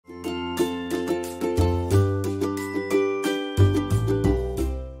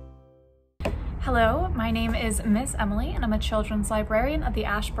My name is Miss Emily and I'm a children's librarian at the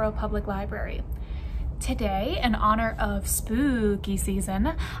Asheboro Public Library. Today, in honor of spooky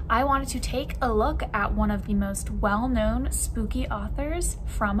season, I wanted to take a look at one of the most well-known spooky authors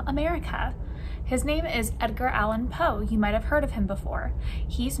from America. His name is Edgar Allan Poe. You might have heard of him before.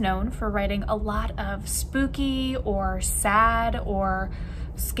 He's known for writing a lot of spooky or sad or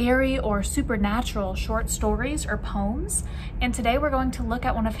scary or supernatural short stories or poems. And today we're going to look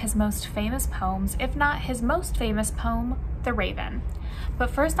at one of his most famous poems, if not his most famous poem, The Raven.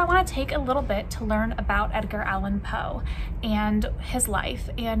 But first I want to take a little bit to learn about Edgar Allan Poe and his life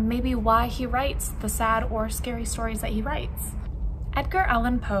and maybe why he writes the sad or scary stories that he writes. Edgar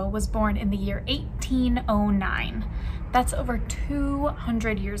Allan Poe was born in the year 1809. That's over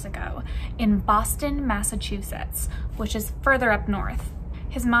 200 years ago in Boston, Massachusetts, which is further up north.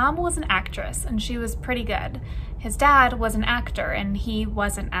 His mom was an actress and she was pretty good. His dad was an actor and he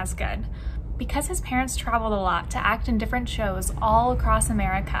wasn't as good. Because his parents traveled a lot to act in different shows all across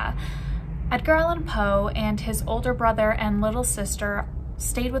America, Edgar Allan Poe and his older brother and little sister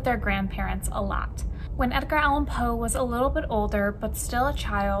stayed with their grandparents a lot. When Edgar Allan Poe was a little bit older but still a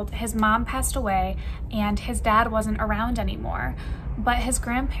child, his mom passed away and his dad wasn't around anymore. But his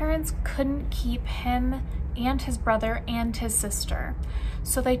grandparents couldn't keep him and his brother and his sister.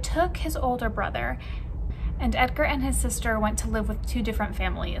 So they took his older brother, and Edgar and his sister went to live with two different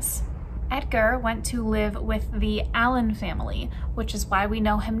families. Edgar went to live with the Allan family, which is why we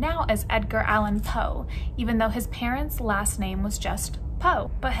know him now as Edgar Allan Poe, even though his parents' last name was just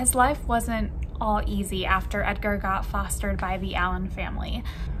Poe. But his life wasn't all easy after Edgar got fostered by the Allan family.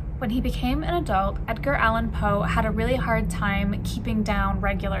 When he became an adult, Edgar Allan Poe had a really hard time keeping down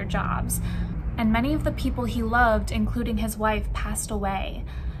regular jobs, and many of the people he loved, including his wife, passed away.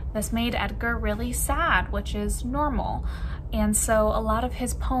 This made Edgar really sad, which is normal. And so a lot of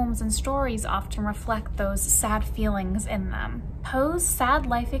his poems and stories often reflect those sad feelings in them. Poe's sad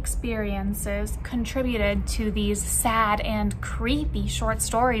life experiences contributed to these sad and creepy short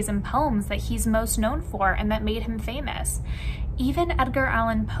stories and poems that he's most known for and that made him famous. Even Edgar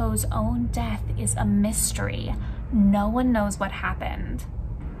Allan Poe's own death is a mystery. No one knows what happened.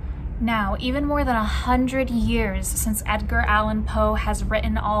 Now, even more than 100 years since Edgar Allan Poe has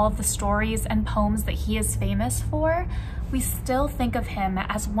written all of the stories and poems that he is famous for, we still think of him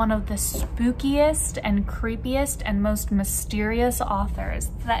as one of the spookiest and creepiest and most mysterious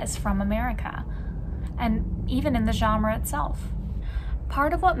authors that is from America, and even in the genre itself.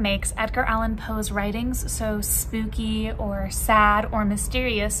 Part of what makes Edgar Allan Poe's writings so spooky or sad or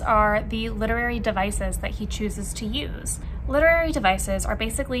mysterious are the literary devices that he chooses to use. Literary devices are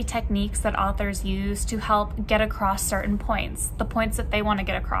basically techniques that authors use to help get across certain points, the points that they want to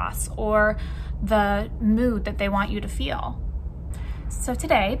get across, or the mood that they want you to feel. So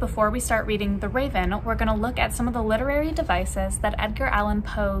today, before we start reading The Raven, we're going to look at some of the literary devices that Edgar Allan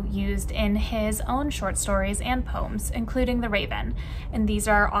Poe used in his own short stories and poems, including The Raven. And these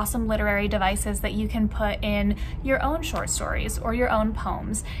are awesome literary devices that you can put in your own short stories or your own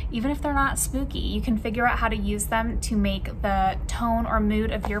poems. Even if they're not spooky, you can figure out how to use them to make the tone or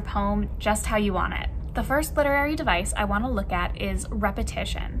mood of your poem just how you want it. The first literary device I want to look at is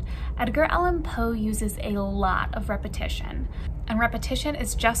repetition. Edgar Allan Poe uses a lot of repetition, and repetition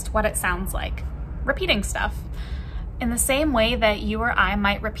is just what it sounds like, repeating stuff. In the same way that you or I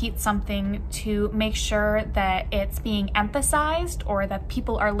might repeat something to make sure that it's being emphasized or that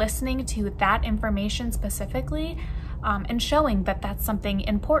people are listening to that information specifically, and showing that that's something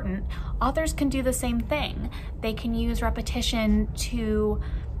important, authors can do the same thing. They can use repetition to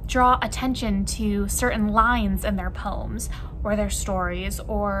draw attention to certain lines in their poems or their stories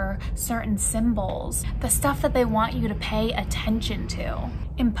or certain symbols, the stuff that they want you to pay attention to.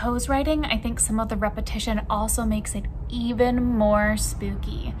 In Poe's writing, I think some of the repetition also makes it even more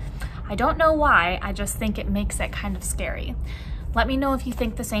spooky. I don't know why, I just think it makes it kind of scary. Let me know if you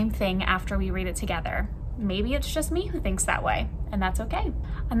think the same thing after we read it together. Maybe it's just me who thinks that way, and that's okay.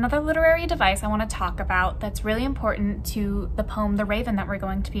 Another literary device I want to talk about that's really important to the poem The Raven that we're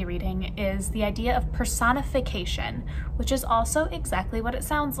going to be reading is the idea of personification, which is also exactly what it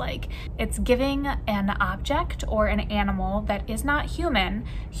sounds like. It's giving an object or an animal that is not human,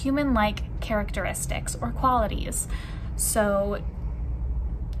 human-like characteristics or qualities. So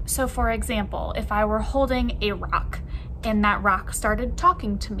for example, if I were holding a rock, and that rock started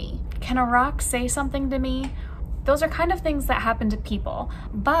talking to me. Can a rock say something to me? Those are kind of things that happen to people,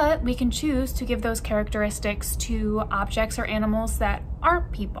 but we can choose to give those characteristics to objects or animals that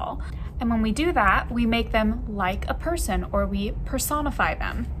aren't people. And when we do that, we make them like a person or we personify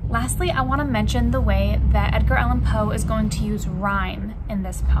them. Lastly, I want to mention the way that Edgar Allan Poe is going to use rhyme in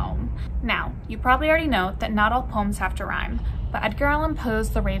this poem. Now, you probably already know that not all poems have to rhyme, but Edgar Allan Poe's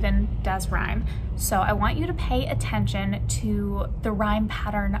The Raven does rhyme. So I want you to pay attention to the rhyme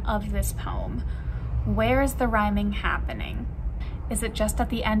pattern of this poem. Where is the rhyming happening? Is it just at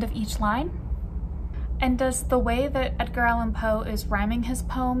the end of each line? And does the way that Edgar Allan Poe is rhyming his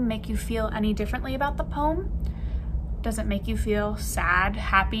poem make you feel any differently about the poem? Does it make you feel sad,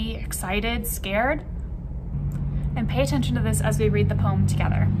 happy, excited, scared? And pay attention to this as we read the poem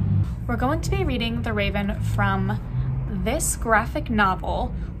together. We're going to be reading The Raven from this graphic novel,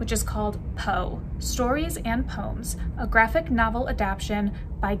 which is called Poe, Stories and Poems, a graphic novel adaptation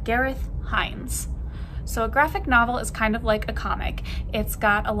by Gareth Hines. So a graphic novel is kind of like a comic. It's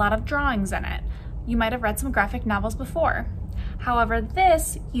got a lot of drawings in it. You might have read some graphic novels before. However,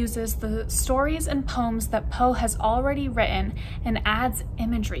 this uses the stories and poems that Poe has already written and adds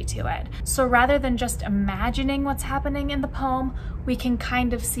imagery to it. So rather than just imagining what's happening in the poem, we can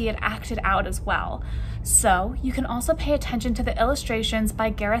kind of see it acted out as well. So you can also pay attention to the illustrations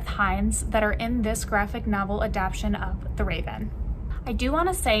by Gareth Hines that are in this graphic novel adaptation of The Raven. I do want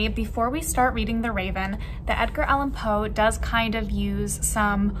to say before we start reading The Raven that Edgar Allan Poe does kind of use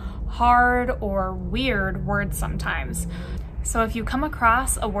some hard or weird words sometimes. So if you come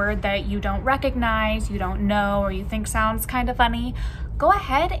across a word that you don't recognize, you don't know, or you think sounds kind of funny, go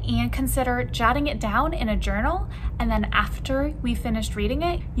ahead and consider jotting it down in a journal, and then after we finished reading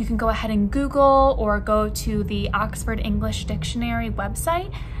it, you can go ahead and Google or go to the Oxford English Dictionary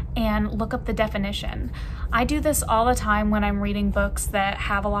website and look up the definition. I do this all the time when I'm reading books that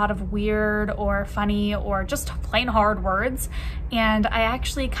have a lot of weird or funny or just plain hard words, and I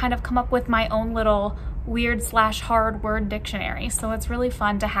actually kind of come up with my own little weird/hard word dictionary. So it's really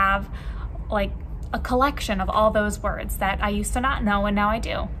fun to have like a collection of all those words that I used to not know and now I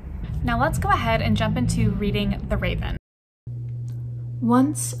do. Now let's go ahead and jump into reading The Raven.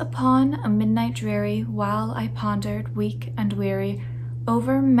 Once upon a midnight dreary, while I pondered, weak and weary,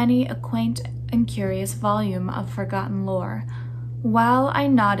 over many a quaint and curious volume of forgotten lore, while I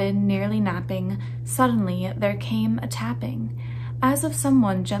nodded, nearly napping, suddenly there came a tapping, as of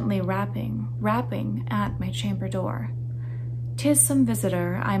someone gently rapping at my chamber door. "'Tis some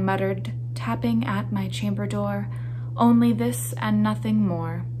visitor," I muttered, tapping at my chamber door, "only this and nothing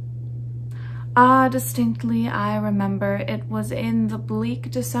more." Ah, distinctly I remember it was in the bleak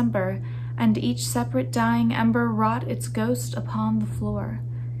December, and each separate dying ember wrought its ghost upon the floor.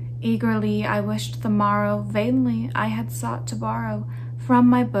 Eagerly I wished the morrow, vainly I had sought to borrow from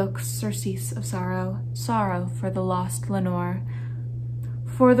my books surcease of sorrow, sorrow for the lost Lenore,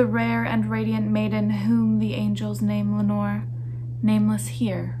 for the rare and radiant maiden whom the angels name Lenore, nameless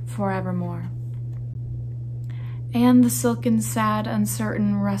here forevermore. And the silken, sad,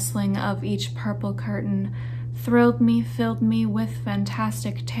 uncertain rustling of each purple curtain thrilled me, filled me with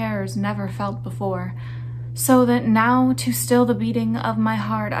fantastic terrors never felt before, so that now to still the beating of my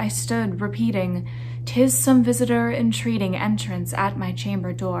heart I stood repeating, "'Tis some visitor entreating entrance at my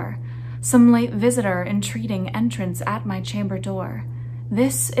chamber door, some late visitor entreating entrance at my chamber door.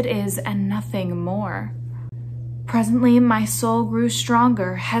 This it is and nothing more." Presently my soul grew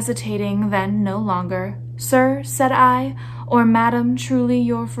stronger, hesitating then no longer. "Sir," said I, "or madam, truly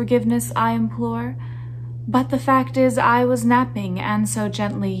your forgiveness I implore. But the fact is I was napping, and so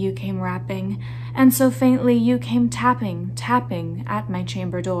gently you came rapping, and so faintly you came tapping, tapping at my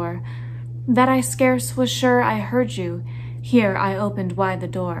chamber door, that I scarce was sure I heard you. Here I opened wide the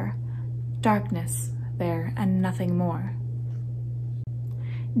door. Darkness there and nothing more."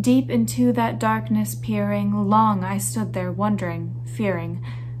 Deep into that darkness peering, long I stood there wondering, fearing,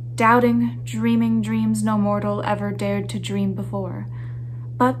 doubting, dreaming dreams no mortal ever dared to dream before.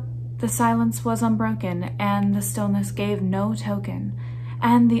 But the silence was unbroken, and the stillness gave no token,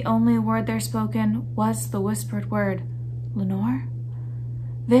 and the only word there spoken was the whispered word, "Lenore?"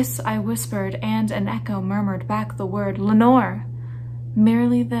 This I whispered, and an echo murmured back the word, "Lenore!"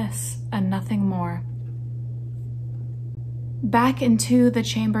 Merely this, and nothing more. Back into the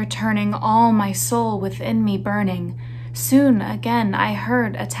chamber turning, all my soul within me burning, soon again I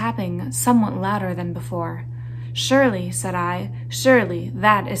heard a tapping somewhat louder than before. "Surely," said I, "surely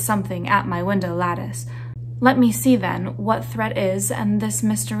that is something at my window lattice. Let me see then what threat is, and this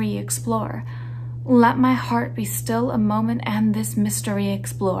mystery explore. Let my heart be still a moment, and this mystery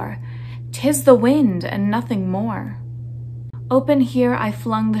explore. 'Tis the wind, and nothing more." Open here I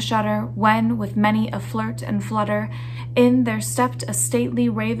flung the shutter, when, with many a flirt and flutter, in there stepped a stately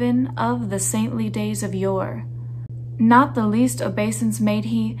raven of the saintly days of yore. Not the least obeisance made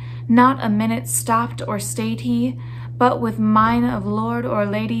he, not a minute stopped or stayed he, but with mine of lord or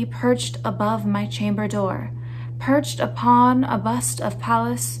lady perched above my chamber door, perched upon a bust of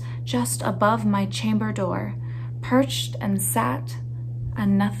Pallas just above my chamber door, perched and sat,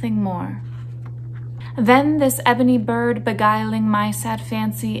 and nothing more. Then this ebony bird beguiling my sad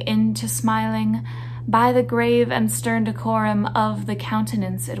fancy into smiling, by the grave and stern decorum of the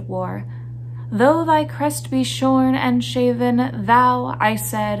countenance it wore. Though thy crest be shorn and shaven, thou, I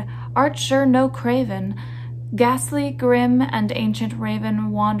said, art sure no craven, ghastly, grim, and ancient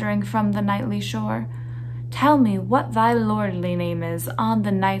raven wandering from the nightly shore. Tell me what thy lordly name is on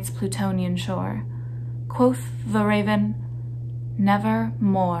the night's Plutonian shore. Quoth the raven,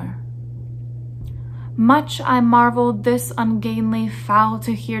 Nevermore. Much I marveled this ungainly fowl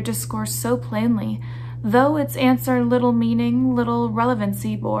to hear discourse so plainly, though its answer little meaning, little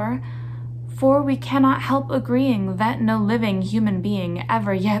relevancy bore. For we cannot help agreeing that no living human being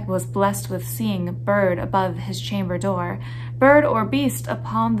ever yet was blessed with seeing bird above his chamber door, bird or beast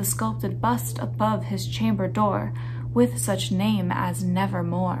upon the sculpted bust above his chamber door, with such name as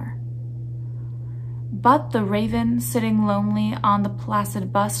Nevermore. But the raven, sitting lonely on the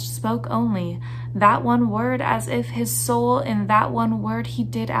placid bust, spoke only that one word, as if his soul in that one word he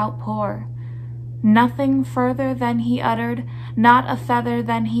did outpour. Nothing further than he uttered, not a feather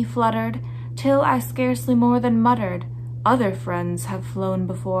than he fluttered, till I scarcely more than muttered, Other friends have flown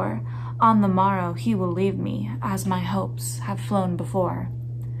before. On the morrow he will leave me, as my hopes have flown before.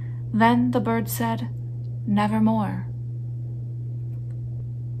 Then the bird said, Nevermore.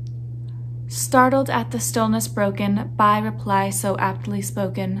 Startled at the stillness broken by reply so aptly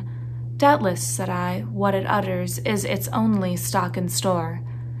spoken, Doubtless, said I, what it utters is its only stock and store,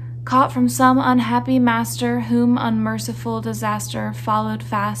 caught from some unhappy master whom unmerciful disaster followed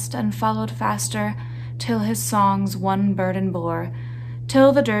fast and followed faster, till his songs one burden bore,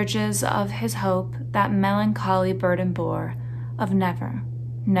 till the dirges of his hope that melancholy burden bore, of never,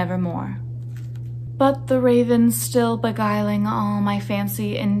 nevermore. But the raven still beguiling all my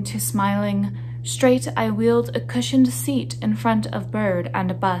fancy into smiling, straight I wheeled a cushioned seat in front of bird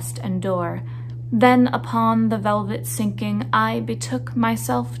and bust and door. Then upon the velvet sinking, I betook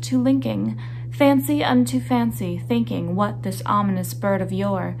myself to linking fancy unto fancy, thinking what this ominous bird of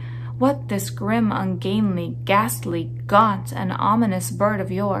yore, what this grim, ungainly, ghastly, gaunt, and ominous bird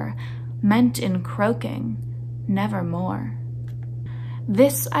of yore meant in croaking, Nevermore.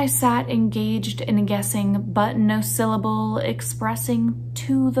 This I sat engaged in guessing, but no syllable expressing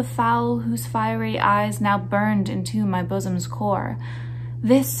to the fowl whose fiery eyes now burned into my bosom's core.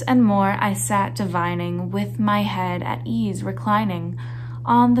 This and more I sat divining, with my head at ease reclining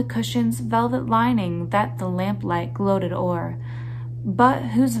on the cushion's velvet lining that the lamplight gloated o'er, but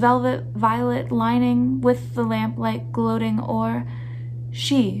whose velvet violet lining with the lamplight gloating o'er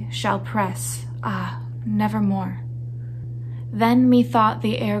she shall press, nevermore. Then methought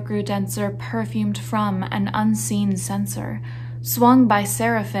the air grew denser, perfumed from an unseen censer, swung by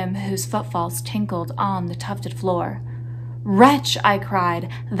seraphim whose footfalls tinkled on the tufted floor. Wretch, I cried,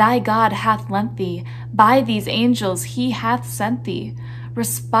 thy God hath lent thee, by these angels he hath sent thee,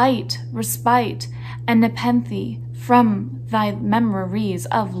 respite, respite, and nepenthe from thy memories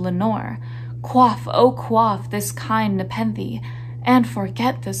of Lenore. Quaff, O quaff this kind nepenthe, and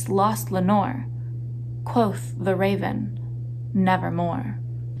forget this lost Lenore. Quoth the raven, Nevermore.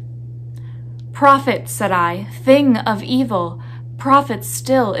 Prophet, said I, thing of evil, prophet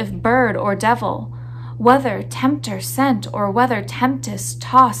still if bird or devil, whether tempter sent or whether tempest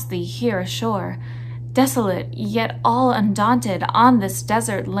tossed thee here ashore, desolate yet all undaunted on this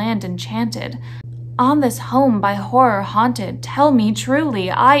desert land enchanted, on this home by horror haunted, tell me truly,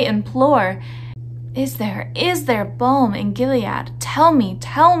 I implore, is there balm in Gilead? Tell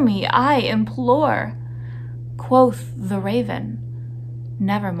me, I implore. Quoth the raven,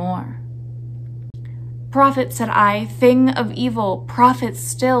 Nevermore. Prophet, said I, thing of evil, prophet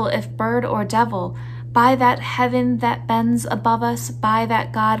still if bird or devil, by that heaven that bends above us, by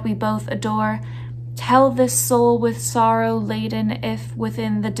that God we both adore, tell this soul with sorrow laden if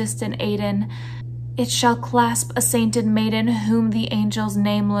within the distant Aidenn it shall clasp a sainted maiden whom the angels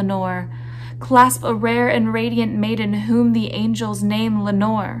name Lenore, clasp a rare and radiant maiden whom the angels name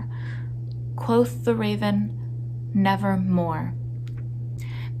Lenore. Quoth the raven, Nevermore.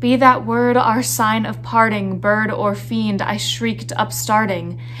 Be that word our sign of parting, bird or fiend, I shrieked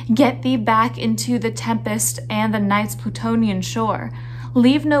upstarting. Get thee back into the tempest and the night's Plutonian shore.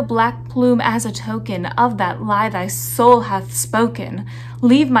 Leave no black plume as a token of that lie thy soul hath spoken.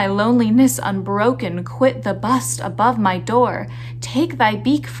 Leave my loneliness unbroken, quit the bust above my door. Take thy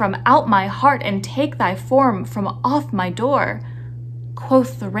beak from out my heart and take thy form from off my door.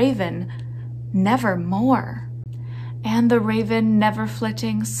 Quoth the raven, Nevermore. And the raven, never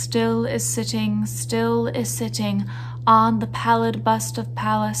flitting, still is sitting on the pallid bust of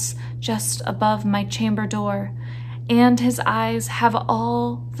Pallas just above my chamber door, and his eyes have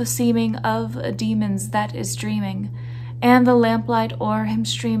all the seeming of a demon's that is dreaming, and the lamplight o'er him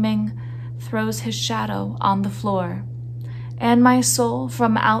streaming throws his shadow on the floor, and my soul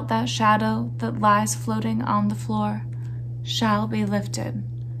from out that shadow that lies floating on the floor shall be lifted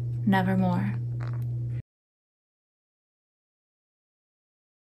nevermore.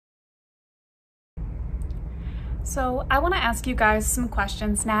 So I want to ask you guys some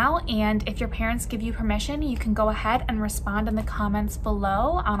questions now, and if your parents give you permission, you can go ahead and respond in the comments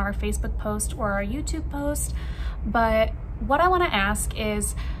below on our Facebook post or our YouTube post. But what I want to ask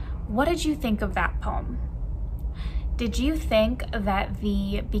is, what did you think of that poem? Did you think that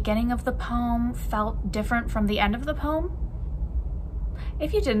the beginning of the poem felt different from the end of the poem?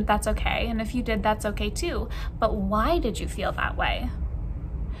 If you didn't, that's okay, and if you did, that's okay too. But why did you feel that way?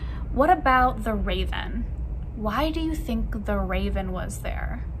 What about the raven? Why do you think the raven was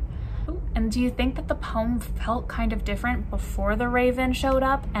there? And do you think that the poem felt kind of different before the raven showed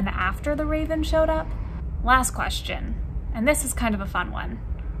up and after the raven showed up? Last question, and this is kind of a fun one.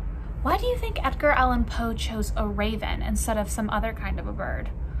 Why do you think Edgar Allan Poe chose a raven instead of some other kind of a bird?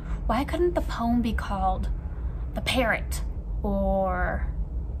 Why couldn't the poem be called The Parrot or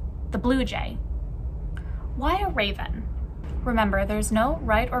The Blue Jay? Why a raven? Remember, there's no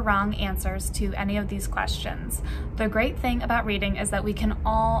right or wrong answers to any of these questions. The great thing about reading is that we can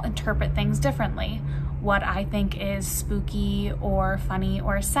all interpret things differently. What I think is spooky or funny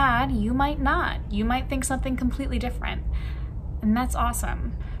or sad, you might not. You might think something completely different, and that's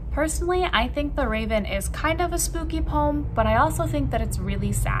awesome. Personally, I think The Raven is kind of a spooky poem, but I also think that it's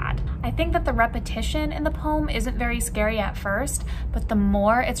really sad. I think that the repetition in the poem isn't very scary at first, but the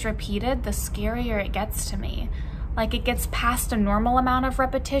more it's repeated, the scarier it gets to me. Like, it gets past a normal amount of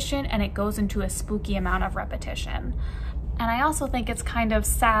repetition and it goes into a spooky amount of repetition. And I also think it's kind of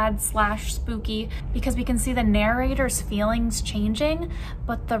sad / spooky because we can see the narrator's feelings changing,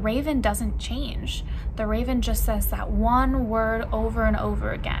 but the raven doesn't change. The raven just says that one word over and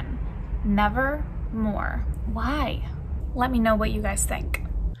over again. Never more. Why? Let me know what you guys think.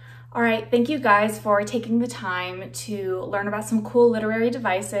 All right, thank you guys for taking the time to learn about some cool literary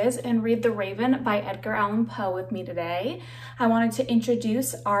devices and read The Raven by Edgar Allan Poe with me today. I wanted to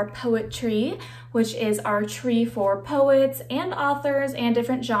introduce our poet tree, which is our tree for poets and authors and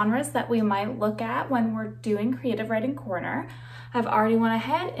different genres that we might look at when we're doing Creative Writing Corner. I've already went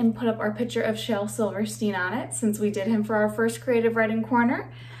ahead and put up our picture of Shel Silverstein on it since we did him for our first Creative Writing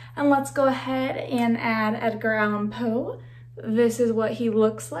Corner. And let's go ahead and add Edgar Allan Poe. This is what he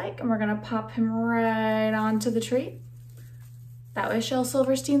looks like, and we're gonna pop him right onto the tree. That way Shel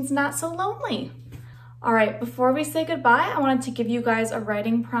Silverstein's not so lonely. All right, before we say goodbye, I wanted to give you guys a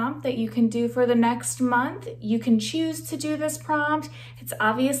writing prompt that you can do for the next month. You can choose to do this prompt. It's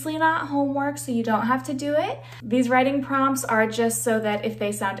obviously not homework, so you don't have to do it. These writing prompts are just so that if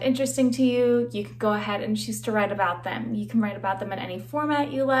they sound interesting to you, you can go ahead and choose to write about them. You can write about them in any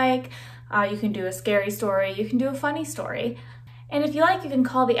format you like. You can do a scary story, you can do a funny story. And if you like, you can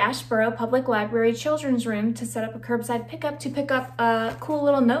call the Ashboro Public Library Children's Room to set up a curbside pickup to pick up a cool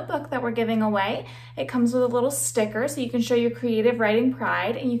little notebook that we're giving away. It comes with a little sticker so you can show your creative writing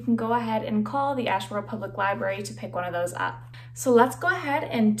pride, and you can go ahead and call the Ashboro Public Library to pick one of those up. So let's go ahead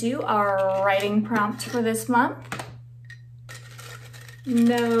and do our writing prompt for this month.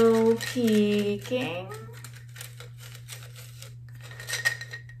 No peeking.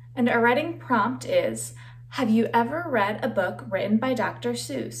 And our writing prompt is, have you ever read a book written by Dr.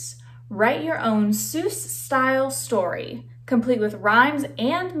 Seuss? Write your own Seuss-style story, complete with rhymes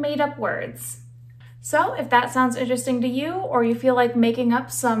and made-up words. So if that sounds interesting to you, or you feel like making up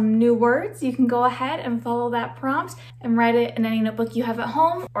some new words, you can go ahead and follow that prompt and write it in any notebook you have at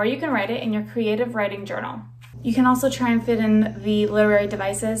home, or you can write it in your creative writing journal. You can also try and fit in the literary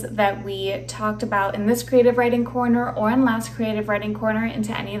devices that we talked about in this Creative Writing Corner or in last Creative Writing Corner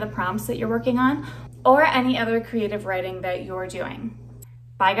into any of the prompts that you're working on, or any other creative writing that you're doing.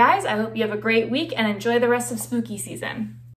 Bye guys, I hope you have a great week and enjoy the rest of spooky season.